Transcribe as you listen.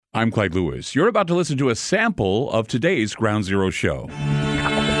I'm Clyde Lewis. You're about to listen to a sample of today's Ground Zero show.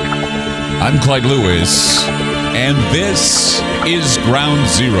 I'm Clyde Lewis, and this is Ground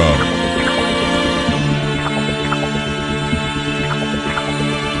Zero.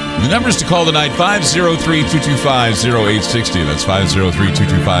 The numbers to call tonight, 503-225-0860. That's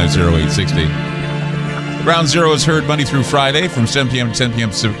 503-225-0860. Ground Zero is heard Monday through Friday from 7 p.m. to 10 p.m.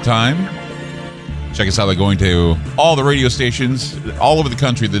 Pacific Time. Check us out by going to all the radio stations all over the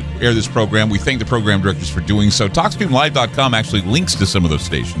country that air this program. We thank the program directors for doing so. TalkStreamLive.com actually links to some of those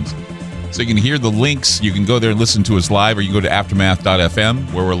stations. So you can hear the links. You can go there and listen to us live, or you can go to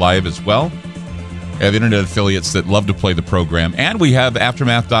Aftermath.fm, where we're live as well. We have internet affiliates that love to play the program. And we have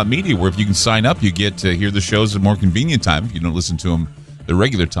Aftermath.media, where if you can sign up, you get to hear the shows at a more convenient time. If you don't listen to them the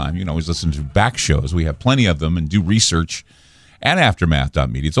regular time, you can always listen to back shows. We have plenty of them, and do research at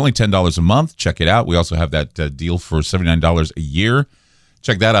Aftermath.media. It's only $10 a month. Check it out. We also have that deal for $79 a year.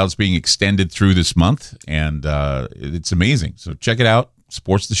 Check that out. It's being extended through this month, and it's amazing. So check it out.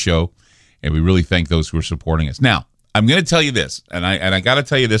 Supports the show, and we really thank those who are supporting us. Now, I'm going to tell you this, and I got to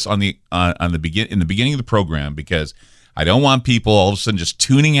tell you this in the beginning of the program, because I don't want people all of a sudden just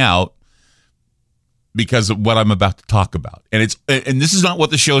tuning out because of what I'm about to talk about. And this is not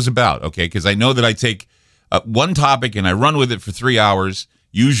what the show is about, okay? Because I know that I take one topic and I run with it for 3 hours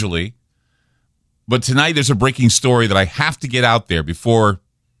usually, but tonight there's a breaking story that I have to get out there before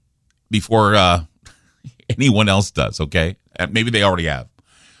anyone else does. Okay, maybe they already have.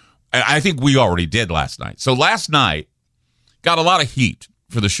 I think we already did last night. So last night got a lot of heat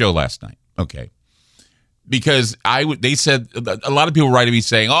for the show last night. Okay, because they said, a lot of people writing me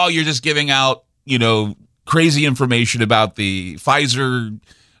saying, "Oh, you're just giving out crazy information about the Pfizer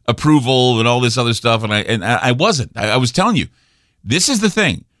approval and all this other stuff," and I wasn't. I was telling you, this is the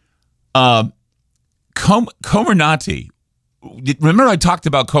thing. Comirnaty. Remember I talked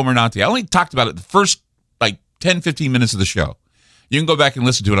about Comirnaty? I only talked about it the first 10, 15 minutes of the show. You can go back and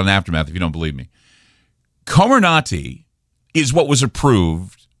listen to it on Aftermath if you don't believe me. Comirnaty is what was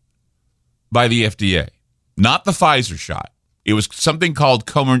approved by the FDA, not the Pfizer shot. It was something called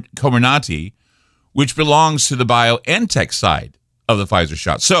Comirnaty, which belongs to the BioNTech side of the Pfizer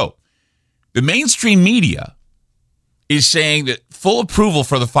shot. So the mainstream media is saying that full approval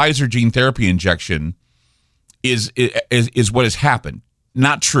for the Pfizer gene therapy injection is what has happened.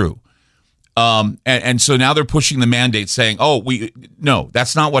 Not true. And so now they're pushing the mandate, saying, no,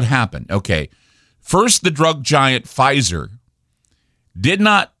 that's not what happened. Okay. First, the drug giant Pfizer did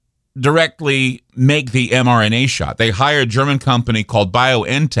not directly make the mRNA shot. They hired a German company called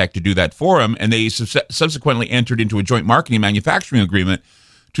BioNTech to do that for them, and they subsequently entered into a joint marketing manufacturing agreement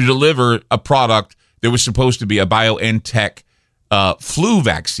to deliver a product that was supposed to be a BioNTech flu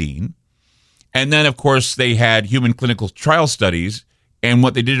vaccine. And then, of course, they had human clinical trial studies, and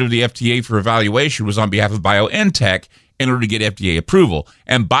what they did with the FDA for evaluation was on behalf of BioNTech in order to get FDA approval.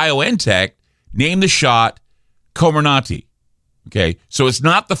 And BioNTech named the shot Comirnaty. Okay, so it's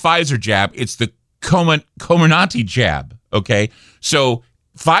not the Pfizer jab, it's the Comirnaty jab, okay? So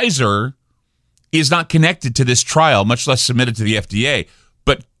Pfizer is not connected to this trial, much less submitted to the FDA,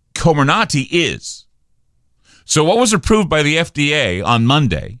 but Comirnaty is. So what was approved by the FDA on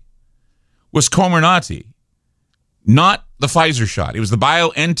Monday was Comirnaty, not the Pfizer shot. It was the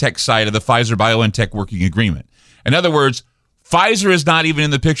BioNTech side of the Pfizer-BioNTech working agreement. In other words, Pfizer is not even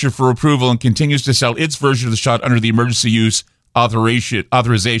in the picture for approval and continues to sell its version of the shot under the emergency use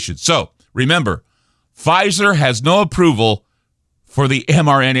authorization. So remember, Pfizer has no approval for the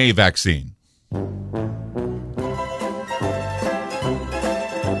mRNA vaccine.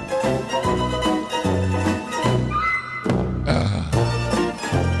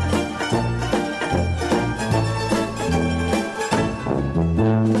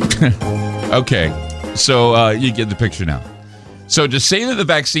 Okay, so you get the picture now. So to say that the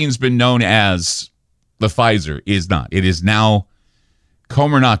vaccine's been known as the Pfizer is not. It is now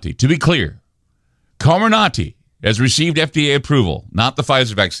Comirnaty. To be clear, Comirnaty has received FDA approval, not the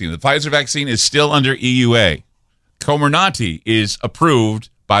Pfizer vaccine. The Pfizer vaccine is still under EUA. Comirnaty is approved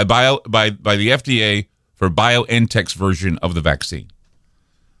by the FDA for BioNTech's version of the vaccine.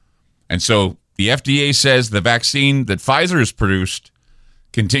 And so the FDA says the vaccine that Pfizer has produced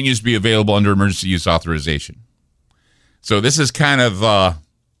continues to be available under emergency use authorization. So this is kind of a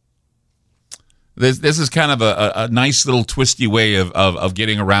nice little twisty way of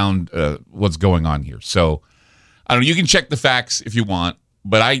getting around what's going on here. So I don't know. You can check the facts if you want,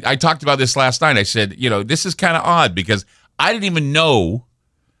 but I talked about this last night. I said, this is kind of odd because I didn't even know,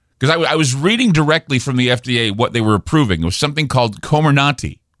 because I was reading directly from the FDA what they were approving. It was something called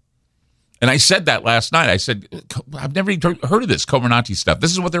Comirnaty. And I said that last night. I said, I've never even heard of this Comirnaty stuff.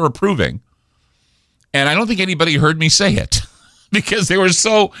 This is what they're approving. And I don't think anybody heard me say it because they were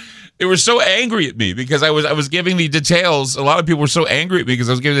so angry at me because I was giving the details. A lot of people were so angry at me because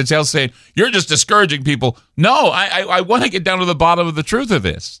I was giving the details saying, you're just discouraging people. No, I want to get down to the bottom of the truth of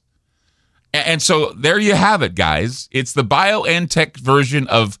this. And so there you have it, guys. It's the BioNTech version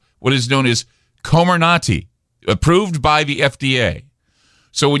of what is known as Comirnaty, approved by the FDA.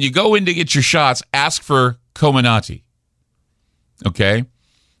 So when you go in to get your shots, ask for Comirnaty. Okay?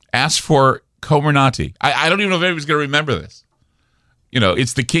 Ask for Comirnaty. I don't even know if anybody's going to remember this. You know,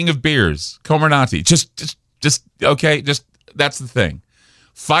 it's the king of beers, Comirnaty. Just, okay, that's the thing.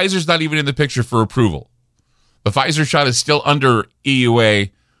 Pfizer's not even in the picture for approval. The Pfizer shot is still under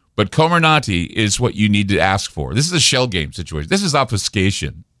EUA, but Comirnaty is what you need to ask for. This is a shell game situation. This is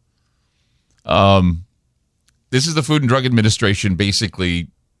obfuscation. This is the Food and Drug Administration basically,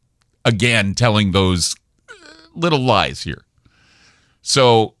 again, telling those little lies here.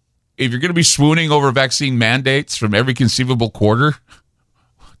 So if you're going to be swooning over vaccine mandates from every conceivable quarter,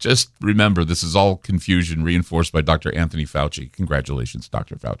 just remember this is all confusion reinforced by Dr. Anthony Fauci. Congratulations,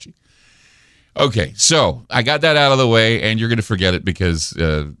 Dr. Fauci. Okay, so I got that out of the way, and you're going to forget it because,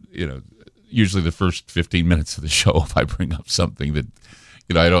 usually the first 15 minutes of the show, if I bring up something that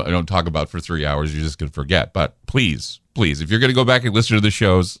I don't talk about for 3 hours, you're just going to forget. But please, if you're going to go back and listen to the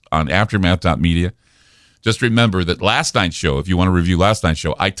shows on aftermath.media, just remember that last night's show, if you want to review last night's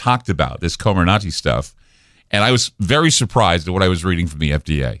show, I talked about this Comirnaty stuff, and I was very surprised at what I was reading from the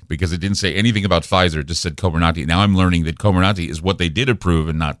FDA because it didn't say anything about Pfizer. It just said Comirnaty. Now I'm learning that Comirnaty is what they did approve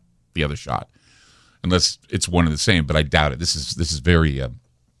and not the other shot, unless it's one and the same, but I doubt it. This is very...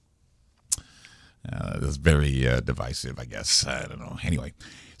 That's very divisive, I guess. I don't know. Anyway,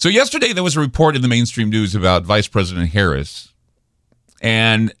 so yesterday there was a report in the mainstream news about Vice President Harris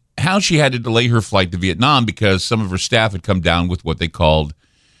and how she had to delay her flight to Vietnam because some of her staff had come down with what they called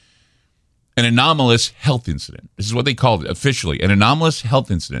an anomalous health incident. This is what they called it officially, an anomalous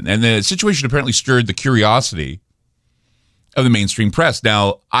health incident. And the situation apparently stirred the curiosity of the mainstream press.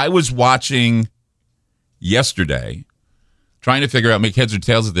 Now, I was watching yesterday trying to figure out, make heads or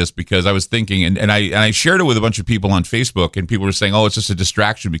tails of this because I was thinking, and I shared it with a bunch of people on Facebook, and people were saying, oh, it's just a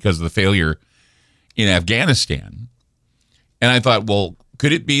distraction because of the failure in Afghanistan. And I thought, well,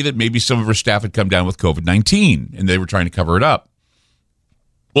 could it be that maybe some of her staff had come down with COVID-19 and they were trying to cover it up?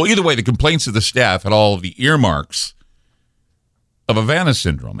 Well, either way, the complaints of the staff had all of the earmarks of Havana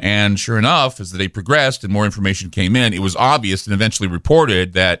syndrome. And sure enough, as the day progressed and more information came in, it was obvious and eventually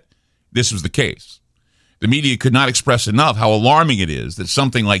reported that this was the case. The media could not express enough how alarming it is that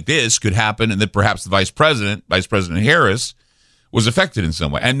something like this could happen and that perhaps the Vice President Harris, was affected in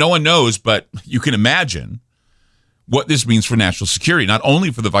some way. And no one knows, but you can imagine what this means for national security, not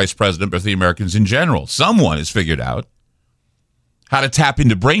only for the Vice President, but for the Americans in general. Someone has figured out how to tap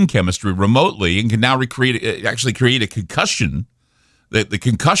into brain chemistry remotely and can now create a concussion, the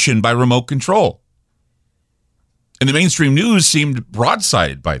concussion by remote control. And the mainstream news seemed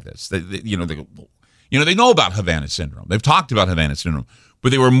broadsided by this. They know about Havana syndrome. They've talked about Havana syndrome,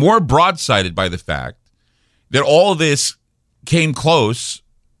 but they were more broadsided by the fact that all of this came close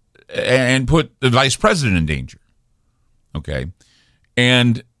and put the vice president in danger. Okay.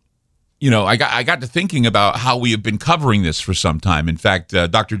 And, I got to thinking about how we have been covering this for some time. In fact,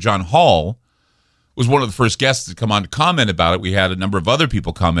 Dr. John Hall was one of the first guests to come on to comment about it. We had a number of other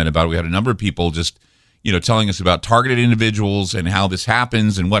people comment about it. We had a number of people just telling us about targeted individuals and how this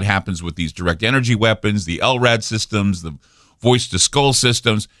happens and what happens with these direct energy weapons, the LRAD systems, the voice-to-skull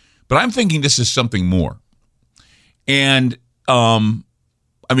systems. But I'm thinking this is something more. And,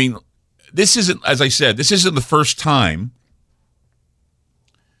 this isn't, as I said, this isn't the first time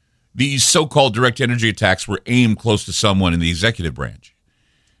these so-called direct energy attacks were aimed close to someone in the executive branch.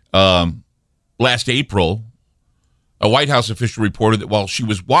 Last April, a White House official reported that while she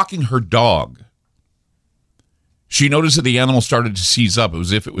was walking her dog, she noticed that the animal started to seize up. It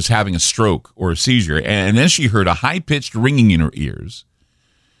was as if it was having a stroke or a seizure. And then she heard a high-pitched ringing in her ears.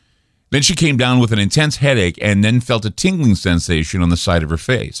 Then she came down with an intense headache and then felt a tingling sensation on the side of her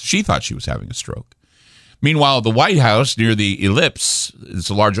face. She thought she was having a stroke. Meanwhile, at the White House, near the Ellipse, it's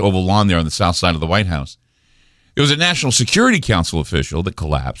a large oval lawn there on the south side of the White House, there was a National Security Council official that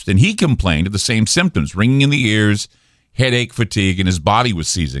collapsed, and he complained of the same symptoms, ringing in the ears, headache, fatigue, and his body was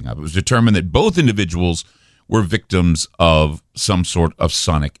seizing up. It was determined that both individuals were victims of some sort of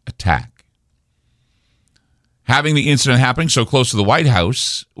sonic attack. Having the incident happening so close to the White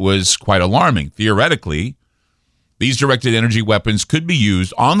House was quite alarming. Theoretically, these directed energy weapons could be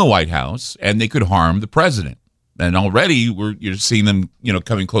used on the White House, and they could harm the president. And already you're seeing them,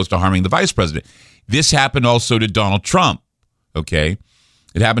 coming close to harming the vice president. This happened also to Donald Trump, okay?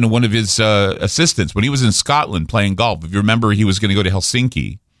 It happened to one of his assistants when he was in Scotland playing golf. If you remember, he was going to go to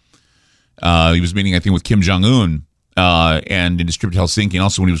Helsinki. He was meeting, I think, with Kim Jong-un and in his trip to Helsinki, and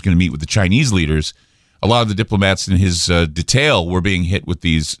also when he was going to meet with the Chinese leaders. A lot of the diplomats in his detail were being hit with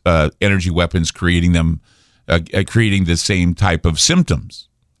these energy weapons, creating the same type of symptoms.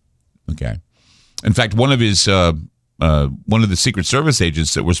 Okay, in fact, one of the Secret Service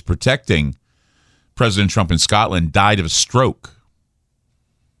agents that was protecting President Trump in Scotland died of a stroke.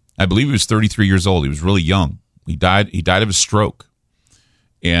 I believe he was 33 years old. He was really young. He died of a stroke.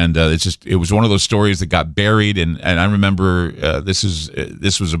 And it was one of those stories that got buried. And I remember this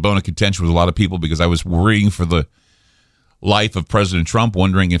was a bone of contention with a lot of people because I was worrying for the life of President Trump,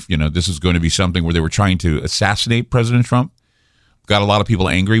 wondering if, this was going to be something where they were trying to assassinate President Trump. Got a lot of people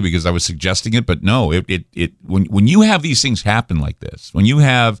angry because I was suggesting it. But no, when you have these things happen like this, when you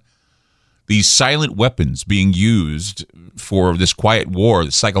have these silent weapons being used for this quiet war,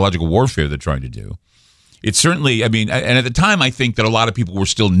 the psychological warfare they're trying to do, it's certainly, and at the time, I think that a lot of people were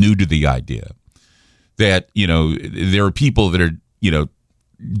still new to the idea that, there are people that are,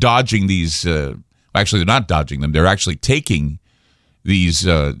 dodging these, actually, they're not dodging them. They're actually taking these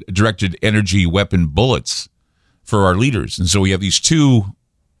directed energy weapon bullets for our leaders. And so we have these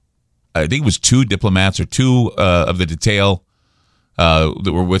I think it was two diplomats or two of the detail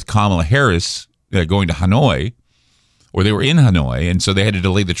that were with Kamala Harris going to Hanoi. Or they were in Hanoi, and so they had to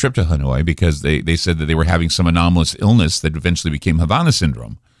delay the trip to Hanoi because they said that they were having some anomalous illness that eventually became Havana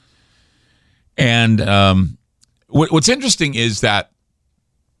syndrome. And what's interesting is that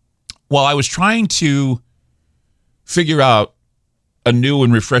while I was trying to figure out a new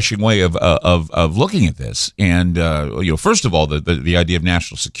and refreshing way of looking at this, and first of all, the idea of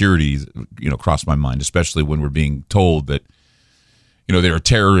national security, crossed my mind, especially when we're being told that there are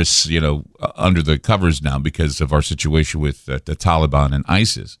terrorists, under the covers now because of our situation with the Taliban and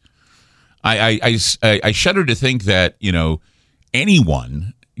ISIS. I shudder to think that,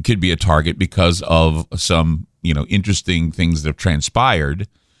 anyone could be a target because of some, interesting things that have transpired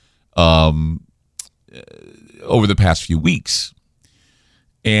over the past few weeks.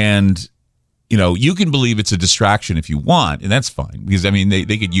 And, you can believe it's a distraction if you want, and that's fine. Because,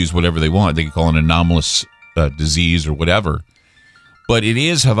 they could use whatever they want. They could call it an anomalous disease or whatever. But it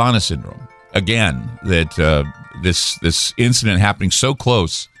is Havana syndrome, again, that this incident happening so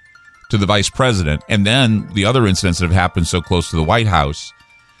close to the vice president, and then the other incidents that have happened so close to the White House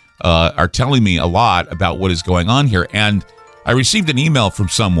are telling me a lot about what is going on here. And I received an email from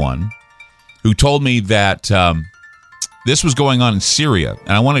someone who told me that this was going on in Syria.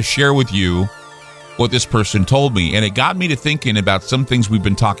 And I want to share with you what this person told me. And it got me to thinking about some things we've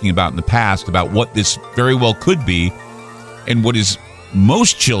been talking about in the past about what this very well could be. And what is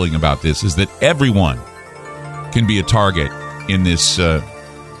most chilling about this is that everyone can be a target in this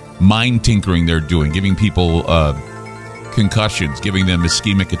mind tinkering they're doing, giving people concussions, giving them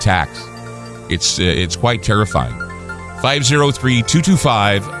ischemic attacks. It's quite terrifying.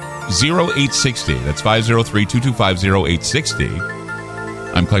 503-225-0860. That's 503-225-0860.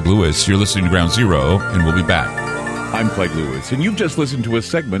 I'm Clyde Lewis. You're listening to Ground Zero, and we'll be back. I'm Clyde Lewis, and you've just listened to a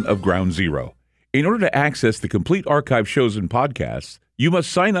segment of Ground Zero. In order to access the complete archive shows and podcasts, you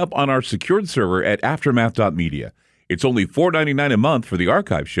must sign up on our secured server at aftermath.media. It's only $4.99 a month for the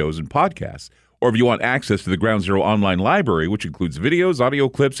archive shows and podcasts. Or if you want access to the Ground Zero online library, which includes videos, audio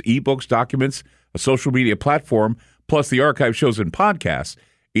clips, ebooks, documents, a social media platform, plus the archive shows and podcasts,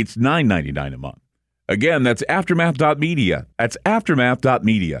 it's $9.99 a month. Again, that's aftermath.media. That's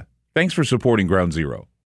aftermath.media. Thanks for supporting Ground Zero.